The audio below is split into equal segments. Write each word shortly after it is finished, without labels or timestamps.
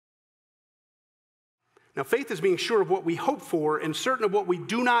Now, faith is being sure of what we hope for and certain of what we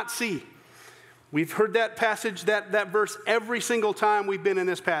do not see. We've heard that passage, that verse every single time we've been in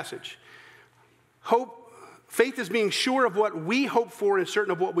this passage. Faith is being sure of what we hope for and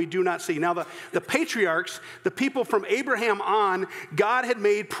certain of what we do not see. Now, the patriarchs, the people from Abraham on, God had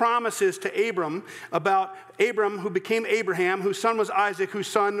made promises to Abram about Abram, who became Abraham, whose son was Isaac,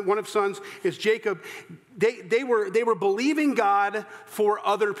 one of sons is Jacob. They were believing God for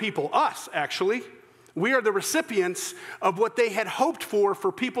other people, us actually. We are the recipients of what they had hoped for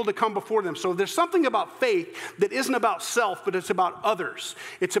people to come before them. So there's something about faith that isn't about self, but it's about others.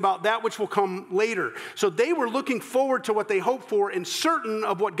 It's about that which will come later. So they were looking forward to what they hoped for and certain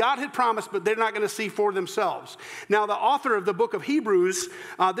of what God had promised, but they're not going to see for themselves. Now, the author of the book of Hebrews,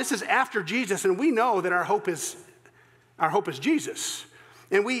 this is after Jesus, and we know that our hope is Jesus.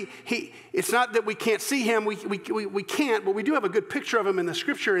 And it's not that we can't see him, we can't, but we do have a good picture of him in the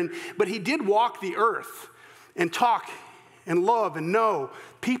scripture. But he did walk the earth and talk and love and know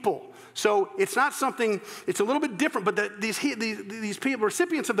people. So it's not something, it's a little bit different, but these people,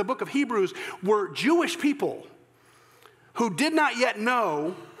 recipients of the book of Hebrews, were Jewish people who did not yet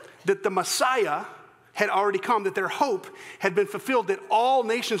know that the Messiah had already come, that their hope had been fulfilled, that all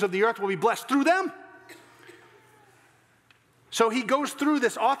nations of the earth will be blessed through them. So he goes through,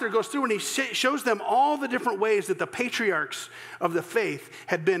 this author goes through and he shows them all the different ways that the patriarchs of the faith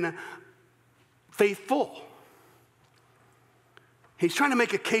had been faithful. He's trying to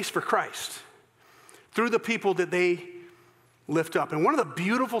make a case for Christ through the people that they lift up. And one of the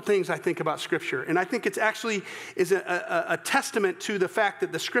beautiful things I think about Scripture, and I think it's actually is a testament to the fact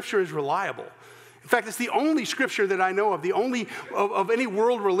that the Scripture is reliable. In fact, it's the only Scripture that I know of, the only of any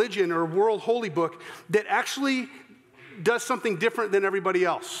world religion or world holy book that actually does something different than everybody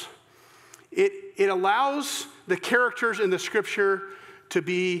else. It allows the characters in the Scripture to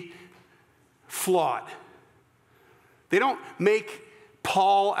be flawed. They don't make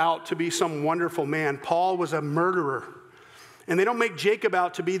Paul out to be some wonderful man. Paul was a murderer. And they don't make Jacob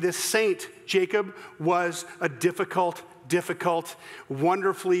out to be this saint. Jacob was a difficult,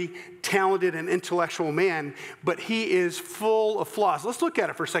 wonderfully talented and intellectual man, but he is full of flaws. Let's look at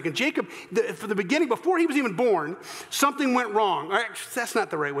it for a second. Jacob, from the beginning, before he was even born, something went wrong. That's not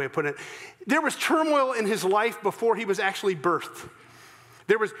the right way of putting it. There was turmoil in his life before he was actually birthed.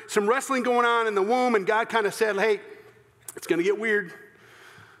 There was some wrestling going on in the womb, and God kind of said, hey, it's going to get weird.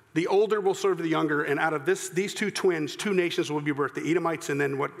 The older will serve the younger, and out of these two twins, two nations will be birthed, the Edomites and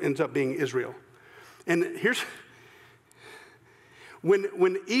then what ends up being Israel. And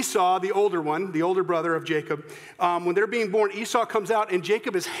when Esau, the older one, the older brother of Jacob, when they're being born, Esau comes out and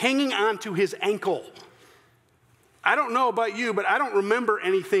Jacob is hanging on to his ankle. I don't know about you, but I don't remember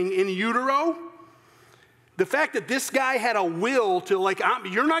anything in utero. The fact that this guy had a will to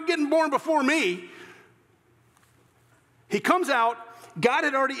you're not getting born before me. He comes out. God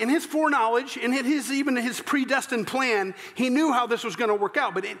had already, in his foreknowledge, and even his predestined plan, he knew how this was going to work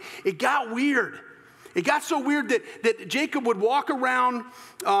out. But it got weird. It got so weird that Jacob would walk around.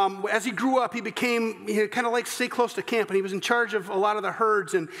 As he grew up, he kind of stay close to camp, and he was in charge of a lot of the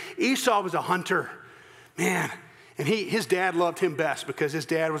herds. And Esau was a hunter, man. And his dad loved him best because his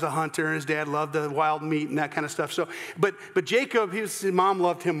dad was a hunter, and his dad loved the wild meat and that kind of stuff. So, but Jacob, his mom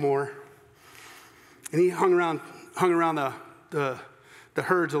loved him more, and he hung around the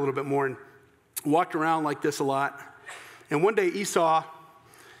herds a little bit more and walked around like this a lot. And one day Esau,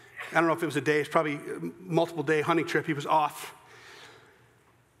 I don't know if it was a day, it's probably a multiple day hunting trip, he was off.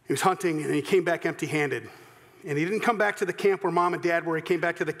 He was hunting and he came back empty-handed. And he didn't come back to the camp where mom and dad were. He came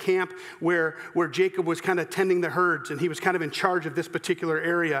back to the camp where Jacob was kind of tending the herds, and he was kind of in charge of this particular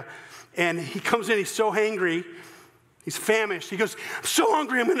area. And he comes in, he's so hangry, he's famished. He goes, I'm so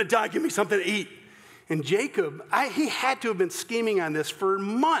hungry, I'm going to die, give me something to eat. And Jacob, he had to have been scheming on this for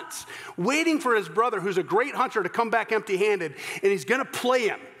months, waiting for his brother, who's a great hunter, to come back empty-handed, and he's going to play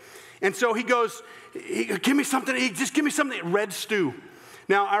him. And so he goes, give me something to eat, just give me something, red stew.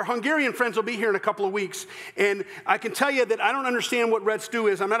 Now, our Hungarian friends will be here in a couple of weeks, and I can tell you that I don't understand what red stew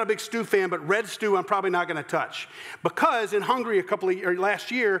is. I'm not a big stew fan, but red stew I'm probably not going to touch. Because in Hungary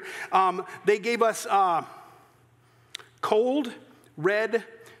last year, they gave us cold red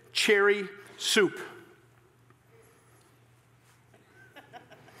cherry soup.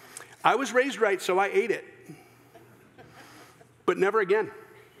 I was raised right, so I ate it. But never again.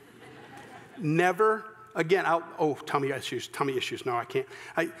 Never again. Tummy issues. No, I can't.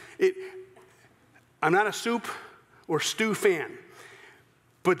 I'm not a soup or stew fan.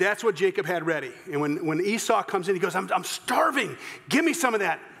 But that's what Jacob had ready. And when Esau comes in, he goes, I'm starving. Give me some of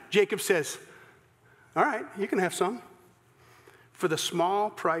that. Jacob says, all right, you can have some. For the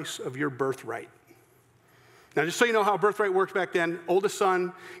small price of your birthright. Now, just so you know how birthright worked back then, oldest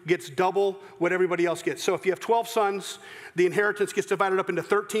son gets double what everybody else gets. So if you have 12 sons, the inheritance gets divided up into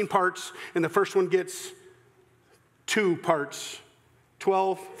 13 parts, and the first one gets 2 parts.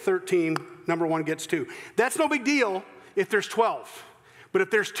 12, 13, number 1 gets 2. That's no big deal if there's 12. But if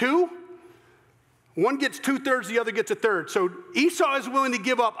there's 2, one gets 2/3, the other gets 1/3. So Esau is willing to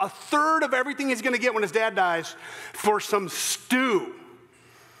give up 1/3 of everything he's going to get when his dad dies for some stew.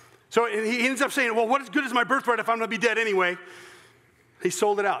 So he ends up saying, well, what is good is my birthright if I'm going to be dead anyway? He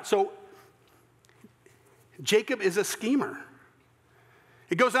sold it out. So Jacob is a schemer.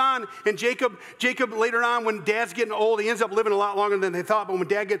 It goes on, and Jacob later on, when dad's getting old, he ends up living a lot longer than they thought, but when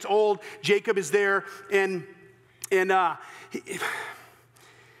dad gets old, Jacob is there, and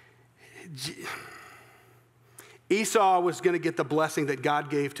Esau was going to get the blessing that God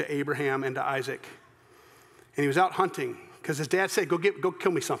gave to Abraham and to Isaac. And he was out hunting because his dad said, go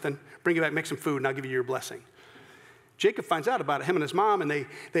kill me something, bring it back, make some food, and I'll give you your blessing. Jacob finds out about it, him and his mom, and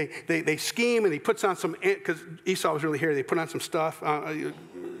they scheme, and he puts on some, because Esau was really hairy, they put on some stuff,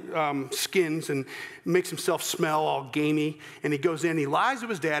 skins, and makes himself smell all gamey, and he goes in, he lies to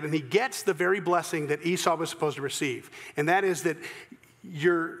his dad, and he gets the very blessing that Esau was supposed to receive, and that is that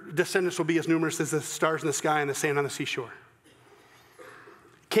your descendants will be as numerous as the stars in the sky and the sand on the seashore.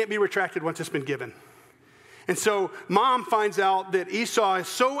 Can't be retracted once it's been given. And so mom finds out that Esau is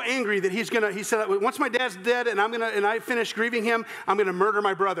so angry that he said, once my dad's dead and I finish grieving him, I'm gonna murder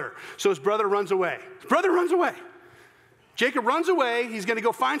my brother. So his brother runs away. His brother runs away. Jacob runs away. He's gonna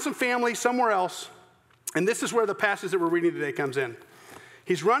go find some family somewhere else. And this is where the passage that we're reading today comes in.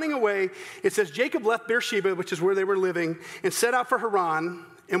 He's running away. It says, Jacob left Beersheba, which is where they were living, and set out for Haran.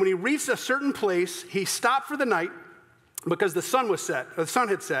 And when he reached a certain place, he stopped for the night because the sun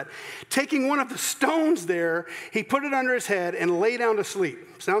had set. Taking one of the stones there, he put it under his head and lay down to sleep.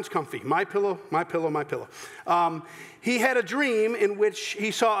 Sounds comfy. My pillow, my pillow, my pillow. He had a dream in which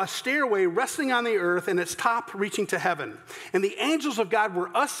he saw a stairway resting on the earth and its top reaching to heaven. And the angels of God were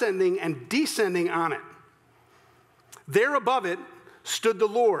ascending and descending on it. There above it stood the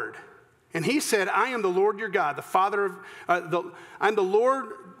Lord. And he said, I am the Lord your God, I'm the Lord,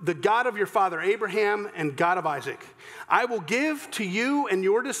 the God of your father Abraham and God of Isaac. I will give to you and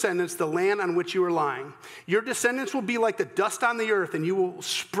your descendants the land on which you are lying. Your descendants will be like the dust on the earth, and you will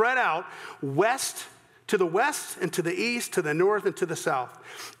spread out to the west and to the east, to the north and to the south.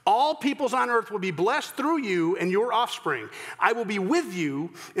 All peoples on earth will be blessed through you and your offspring. I will be with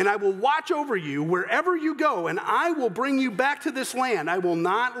you, and I will watch over you wherever you go, and I will bring you back to this land. I will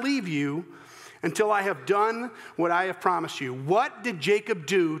not leave you until I have done what I have promised you. What did Jacob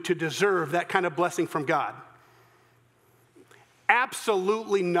do to deserve that kind of blessing from God?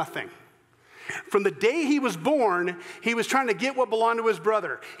 Absolutely nothing. From the day he was born, he was trying to get what belonged to his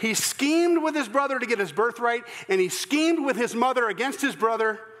brother. He schemed with his brother to get his birthright, and he schemed with his mother against his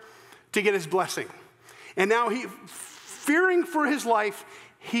brother to get his blessing. And now fearing for his life,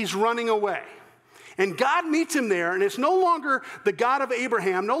 he's running away. And God meets him there, and it's no longer the God of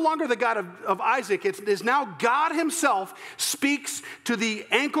Abraham, no longer the God of Isaac. It is now God himself speaks to the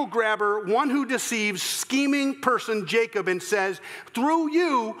ankle grabber, one who deceives, scheming person, Jacob, and says, through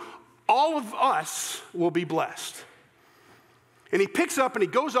you, all of us will be blessed. And he picks up and he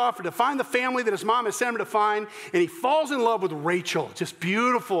goes off to find the family that his mom has sent him to find, and he falls in love with Rachel, just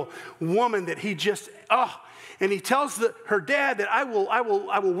beautiful woman that he just, and he tells her dad that I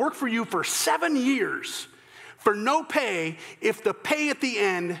will work for you for 7 years for no pay if the pay at the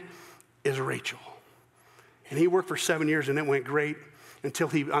end is Rachel. And he worked for 7 years, and it went great until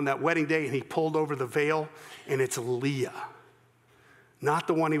on that wedding day, and he pulled over the veil, and it's Leah. Not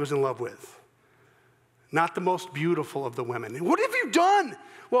the one he was in love with. Not the most beautiful of the women. What have you done?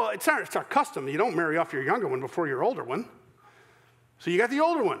 Well, it's our custom. You don't marry off your younger one before your older one. So you got the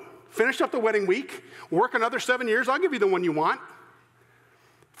older one. Finish up the wedding week. Work another 7 years. I'll give you the one you want.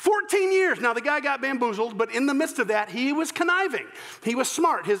 14 years. Now, the guy got bamboozled, but in the midst of that, he was conniving. He was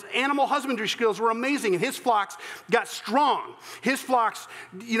smart. His animal husbandry skills were amazing, and his flocks got strong. His flocks,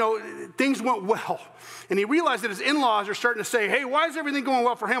 things went well. And he realized that his in-laws are starting to say, hey, why is everything going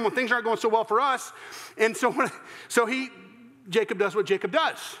well for him when things aren't going so well for us? And so Jacob does what Jacob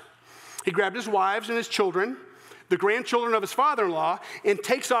does. He grabbed his wives and his children, the grandchildren of his father-in-law, and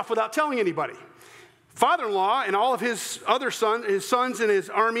takes off without telling anybody. Father-in-law and all of his other sons, his sons and his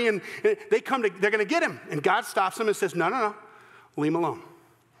army, and they're going to get him. And God stops him and says, no, leave him alone.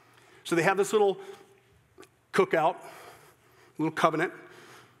 So they have this little cookout, little covenant.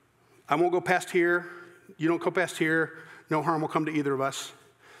 I won't go past here. You don't go past here. No harm will come to either of us.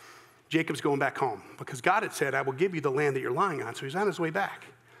 Jacob's going back home because God had said, I will give you the land that you're lying on. So he's on his way back.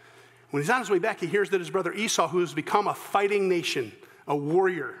 When he's on his way back, he hears that his brother Esau, who's become a fighting nation, a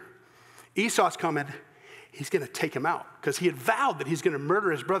warrior, Esau's coming. He's going to take him out because he had vowed that he's going to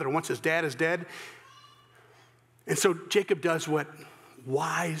murder his brother once his dad is dead. And so Jacob does what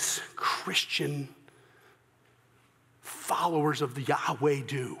wise Christian followers of the Yahweh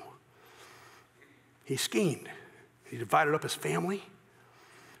do. He schemed. He divided up his family,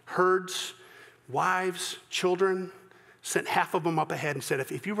 herds, wives, children, sent half of them up ahead and said,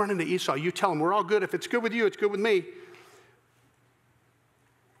 if you run into Esau, you tell him we're all good. If it's good with you, it's good with me.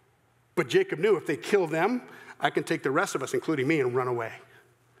 But Jacob knew if they kill them, I can take the rest of us, including me, and run away.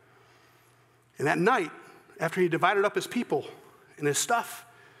 And that night, after he divided up his people and his stuff,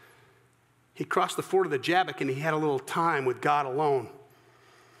 he crossed the ford of the Jabbok and he had a little time with God alone.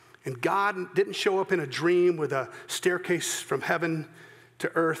 And God didn't show up in a dream with a staircase from heaven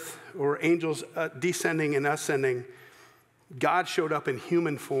to earth or angels descending and ascending. God showed up in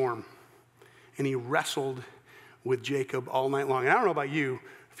human form and he wrestled with Jacob all night long. And I don't know about you,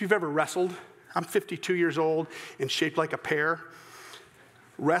 if you've ever wrestled, I'm 52 years old and shaped like a pear.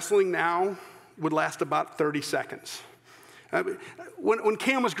 Wrestling now would last about 30 seconds. When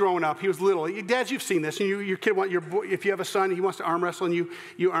Cam was growing up, he was little. Dads, you've seen this. And your kid, if you have a son, he wants to arm wrestle, and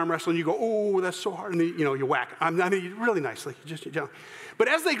you arm wrestle, and you go, oh, that's so hard. And then, you whack. I mean, really nicely. But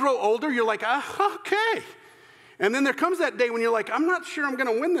as they grow older, you're like, okay. And then there comes that day when you're like, I'm not sure I'm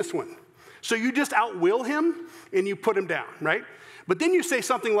going to win this one. So you just outwill him, and you put him down, right? But then you say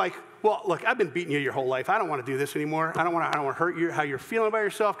something like, well, look, I've been beating you your whole life. I don't want to do this anymore. I don't want to hurt you, how you're feeling about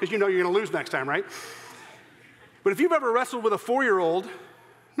yourself, because you know you're going to lose next time, right? But if you've ever wrestled with a 4-year-old,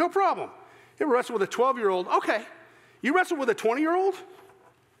 no problem. You ever wrestled with a 12-year-old? Okay. You wrestle with a 20-year-old?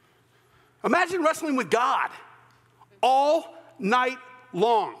 Imagine wrestling with God all night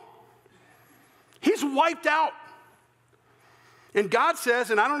long. He's wiped out. And God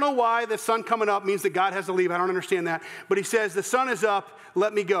says, and I don't know why the sun coming up means that God has to leave. I don't understand that. But he says, the sun is up,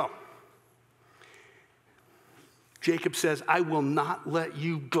 let me go. Jacob says, I will not let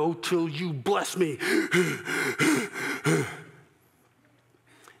you go till you bless me.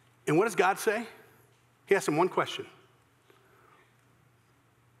 And what does God say? He asks him one question.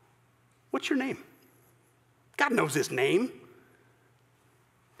 What's your name? God knows his name.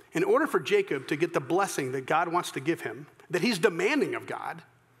 In order for Jacob to get the blessing that God wants to give him, that he's demanding of God,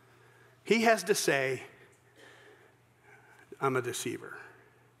 he has to say, I'm a deceiver.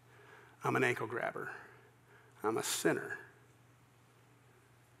 I'm an ankle grabber. I'm a sinner.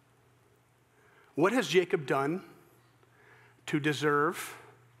 What has Jacob done to deserve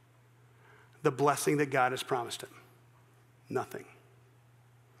the blessing that God has promised him? Nothing.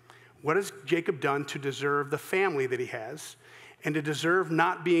 What has Jacob done to deserve the family that he has and to deserve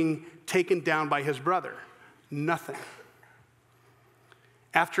not being taken down by his brother? Nothing.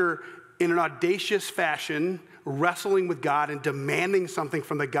 After, in an audacious fashion, wrestling with God and demanding something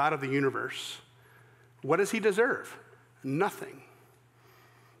from the God of the universe, what does he deserve? Nothing.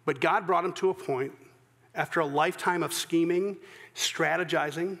 But God brought him to a point, after a lifetime of scheming,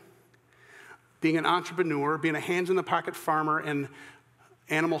 strategizing, being an entrepreneur, being a hands-in-the-pocket farmer and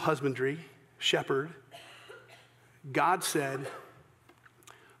animal husbandry, shepherd, God said,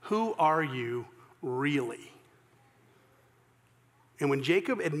 who are you really? And when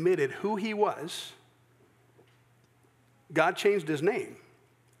Jacob admitted who he was, God changed his name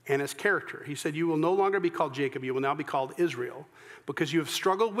and his character. He said, you will no longer be called Jacob, you will now be called Israel, because you have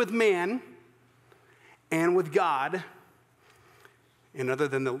struggled with man and with God, and other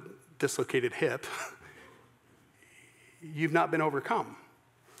than the dislocated hip, you've not been overcome.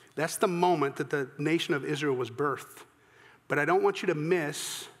 That's the moment that the nation of Israel was birthed. But I don't want you to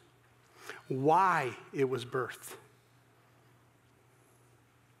miss why it was birthed.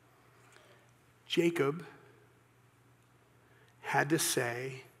 Jacob had to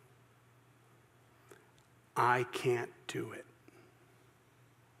say, I can't do it.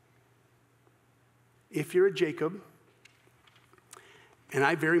 If you're a Jacob, and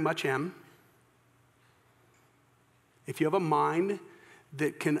I very much am, if you have a mind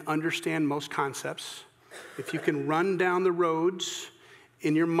that can understand most concepts, if you can run down the roads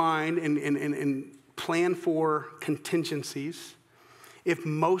in your mind and plan for contingencies, if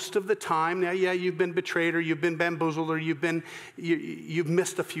most of the time, now, yeah, you've been betrayed or you've been bamboozled or you've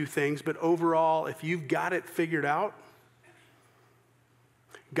missed a few things, but overall, if you've got it figured out,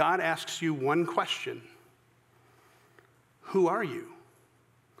 God asks you one question. Who are you?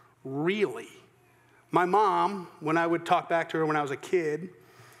 Really? My mom, when I would talk back to her when I was a kid,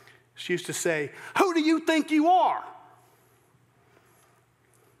 she used to say, who do you think you are?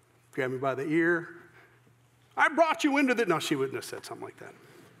 Grab me by the ear. I brought you into the... No, she wouldn't have said something like that.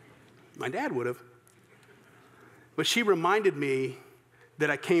 My dad would have. But she reminded me that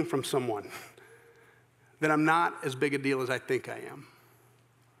I came from someone, that I'm not as big a deal as I think I am.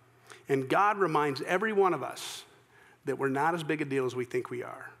 And God reminds every one of us that we're not as big a deal as we think we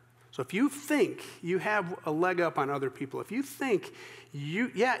are. So if you think you have a leg up on other people, if you think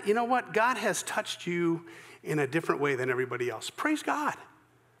you know what? God has touched you in a different way than everybody else. Praise God.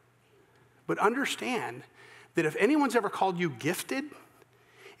 But understand that if anyone's ever called you gifted,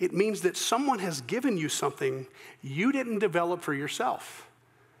 it means that someone has given you something you didn't develop for yourself.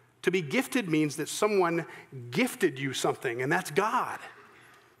 To be gifted means that someone gifted you something, and that's God.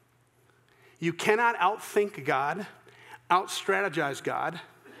 You cannot outthink God, out-strategize God.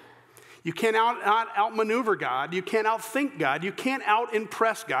 You can't outmaneuver God. You can't outthink God. You can't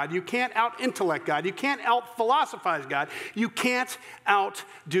out-impress God. You can't out-intellect God. You can't out-philosophize God. You can't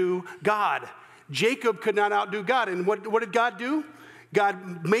outdo God. Jacob could not outdo God. And what did God do?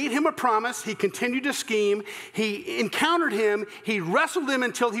 God made him a promise. He continued to scheme. He encountered him. He wrestled him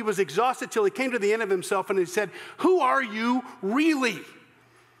until he was exhausted, till he came to the end of himself, and he said, "Who are you really?"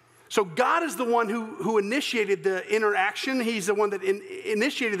 So God is the one who initiated the interaction. He's the one that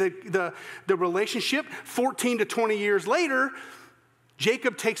initiated the relationship. 14 to 20 years later,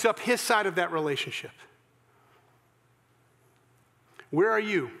 Jacob takes up his side of that relationship. Where are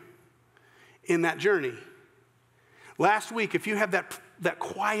you in that journey? Last week, if you have that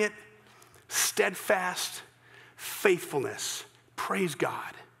quiet, steadfast faithfulness, praise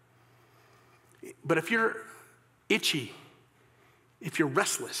God. But if you're itchy, if you're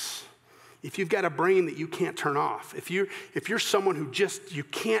restless, if you've got a brain that you can't turn off, if you're someone who you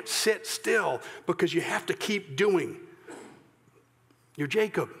can't sit still because you have to keep doing, you're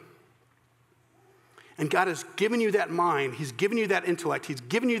Jacob. And God has given you that mind. He's given you that intellect. He's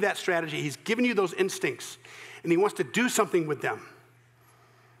given you that strategy. He's given you those instincts. And he wants to do something with them.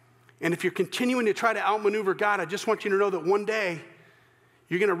 And if you're continuing to try to outmaneuver God, I just want you to know that one day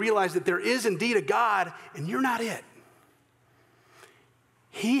you're going to realize that there is indeed a God, and you're not it.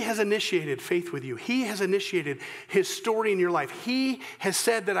 He has initiated faith with you. He has initiated his story in your life. He has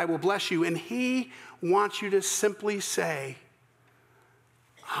said that I will bless you, and he wants you to simply say,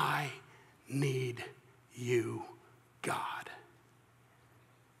 "I need you, God."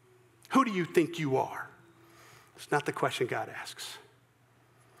 Who do you think you are? It's not the question God asks.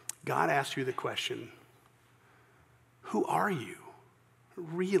 God asks you the question, who are you,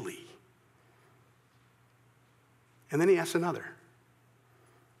 really? And then he asks another,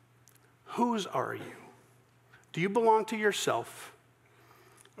 whose are you? Do you belong to yourself,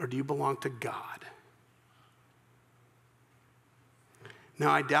 or do you belong to God? Now,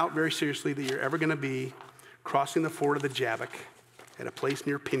 I doubt very seriously that you're ever going to be crossing the ford of the Jabbok at a place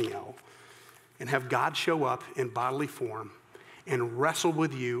near Peniel and have God show up in bodily form and wrestle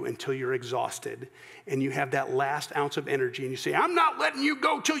with you until you're exhausted and you have that last ounce of energy and you say, "I'm not letting you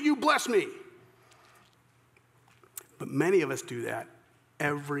go till you bless me." But many of us do that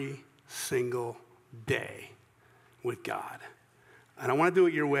every single day with God. I don't want to do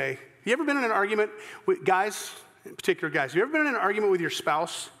it your way. Have you ever been in an argument with guys, in particular guys, have you ever been in an argument with your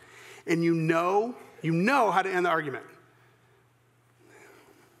spouse and you know how to end the argument?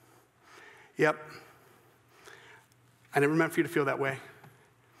 Yep. I never meant for you to feel that way.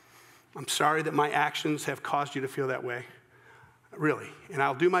 I'm sorry that my actions have caused you to feel that way. Really. And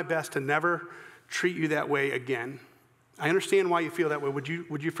I'll do my best to never treat you that way again. I understand why you feel that way. Would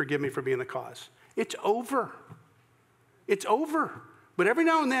you forgive me for being the cause? It's over. It's over. But every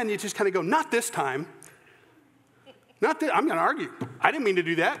now and then you just kind of go, "Not this time. Not this. I'm going to argue. I didn't mean to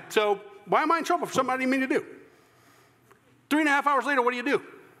do that. So why am I in trouble for something I didn't mean to do?" 3.5 hours later, what do?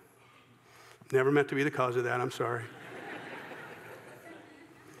 Never meant to be the cause of that. I'm sorry.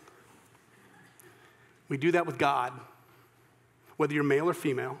 We do that with God. Whether you're male or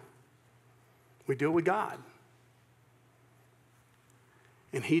female, we do it with God.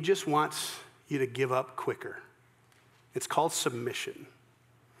 And he just wants you to give up quicker. It's called submission.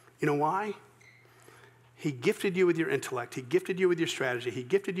 You know why? He gifted you with your intellect. He gifted you with your strategy. He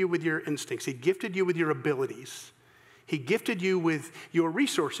gifted you with your instincts. He gifted you with your abilities. He gifted you with your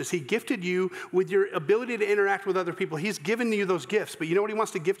resources. He gifted you with your ability to interact with other people. He's given you those gifts. But you know what he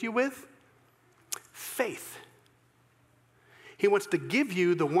wants to gift you with? Faith. He wants to give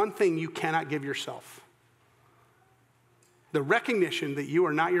you the one thing you cannot give yourself. The recognition that you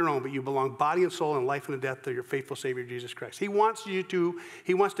are not your own, but you belong body and soul and life and death to your faithful Savior, Jesus Christ. He wants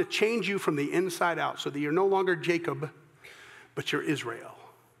to change you from the inside out so that you're no longer Jacob, but you're Israel.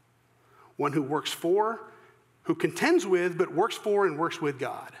 One who works for, who contends with, but works for and works with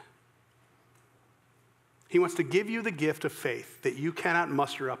God. He wants to give you the gift of faith that you cannot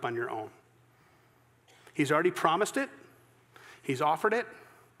muster up on your own. He's already promised it. He's offered it.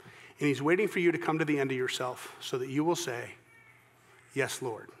 And he's waiting for you to come to the end of yourself so that you will say, yes,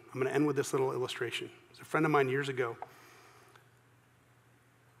 Lord. I'm going to end with this little illustration. There's a friend of mine years ago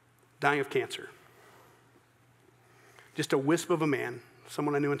dying of cancer. Just a wisp of a man,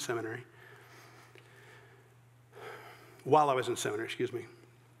 someone I knew in seminary. While I was in seminary, excuse me.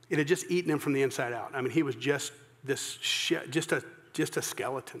 It had just eaten him from the inside out. I mean, he was just this, just a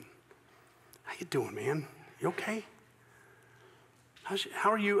skeleton. How you doing, man? You okay?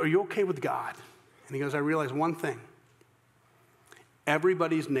 How are you? Are you okay with God? And he goes, I realize one thing.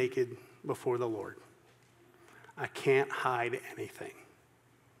 Everybody's naked before the Lord. I can't hide anything.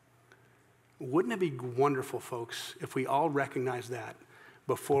 Wouldn't it be wonderful, folks, if we all recognized that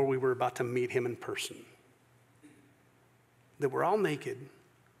before we were about to meet him in person? That we're all naked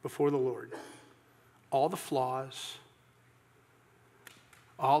before the Lord. All the flaws,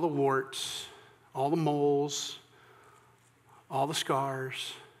 all the warts, all the moles, all the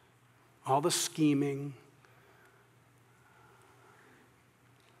scars, all the scheming.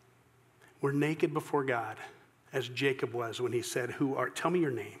 We're naked before God, as Jacob was when he said, tell me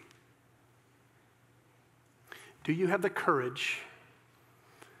your name. Do you have the courage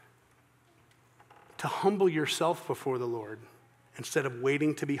to humble yourself before the Lord instead of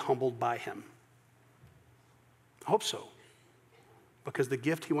waiting to be humbled by him? I hope so, because the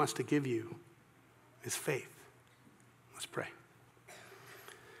gift he wants to give you is faith. Let's pray.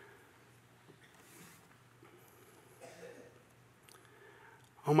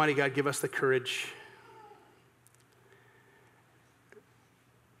 Almighty God, give us the courage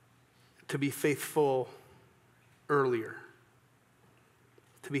to be faithful earlier,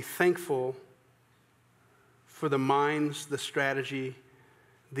 to be thankful for the minds, the strategy,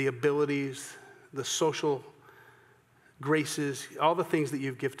 the abilities, the social graces, all the things that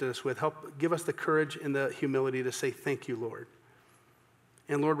you've gifted us with. Give us the courage and the humility to say thank you, Lord.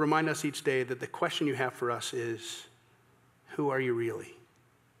 And Lord, remind us each day that the question you have for us is, who are you really?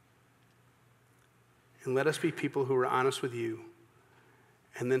 And let us be people who are honest with you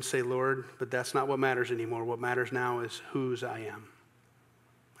and then say, Lord, but that's not what matters anymore. What matters now is whose I am.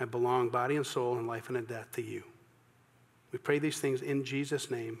 I belong body and soul and life and in death to you. We pray these things in Jesus'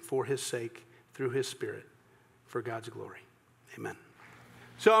 name, for his sake, through his Spirit, for God's glory. Amen.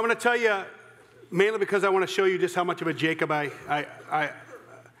 So I'm going to tell you, mainly because I want to show you just how much of a Jacob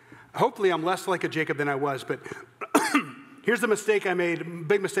hopefully I'm less like a Jacob than I was, but here's the mistake I made,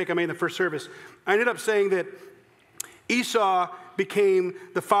 big mistake I made in the first service. I ended up saying that Esau became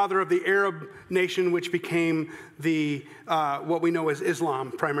the father of the Arab nation, which became the what we know as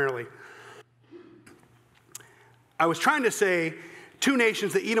Islam primarily. I was trying to say two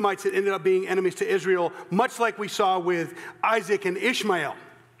nations, the Edomites, that ended up being enemies to Israel, much like we saw with Isaac and Ishmael.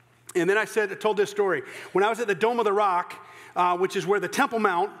 And then I told this story. When I was at the Dome of the Rock, which is where the Temple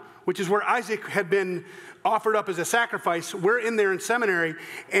Mount, which is where Isaac had been offered up as a sacrifice, we're in there in seminary,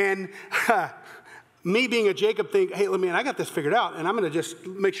 and me being a Jacob think, hey, man, I got this figured out, and I'm going to just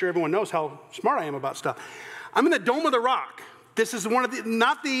make sure everyone knows how smart I am about stuff. I'm in the Dome of the Rock. This is one of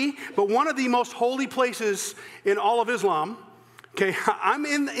the most holy places in all of Islam. Okay, I'm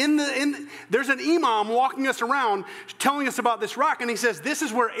there's an imam walking us around telling us about this rock, and he says, this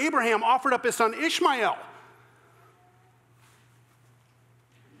is where Abraham offered up his son Ishmael.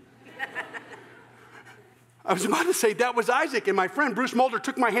 I was about to say that was Isaac, and my friend Bruce Mulder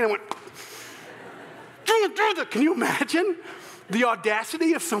took my hand and went, can you imagine the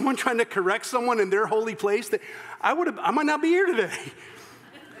audacity of someone trying to correct someone in their holy place? That I might not be here today.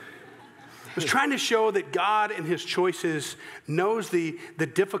 I was trying to show that God in his choices knows the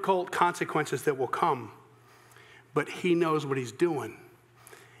difficult consequences that will come, but he knows what he's doing.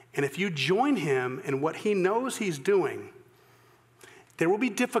 And if you join him in what he knows he's doing, there will be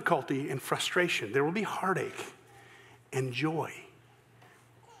difficulty and frustration. There will be heartache and joy.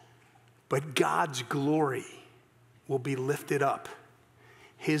 But God's glory will be lifted up.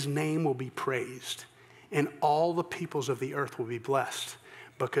 His name will be praised. And all the peoples of the earth will be blessed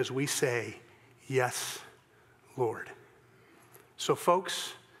because we say, yes, Lord. So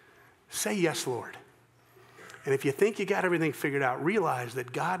folks, say yes, Lord. And if you think you got everything figured out, realize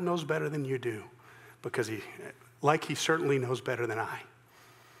that God knows better than you do because he certainly knows better than I.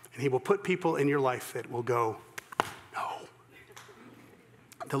 And he will put people in your life that will go, no.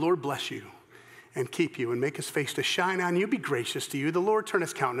 The Lord bless you and keep you and make his face to shine on you, be gracious to you. The Lord turn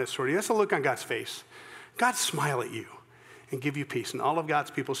his countenance toward you. That's a look on God's face. God smile at you and give you peace. And all of God's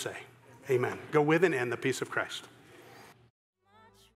people say, amen. Go with and in the peace of Christ.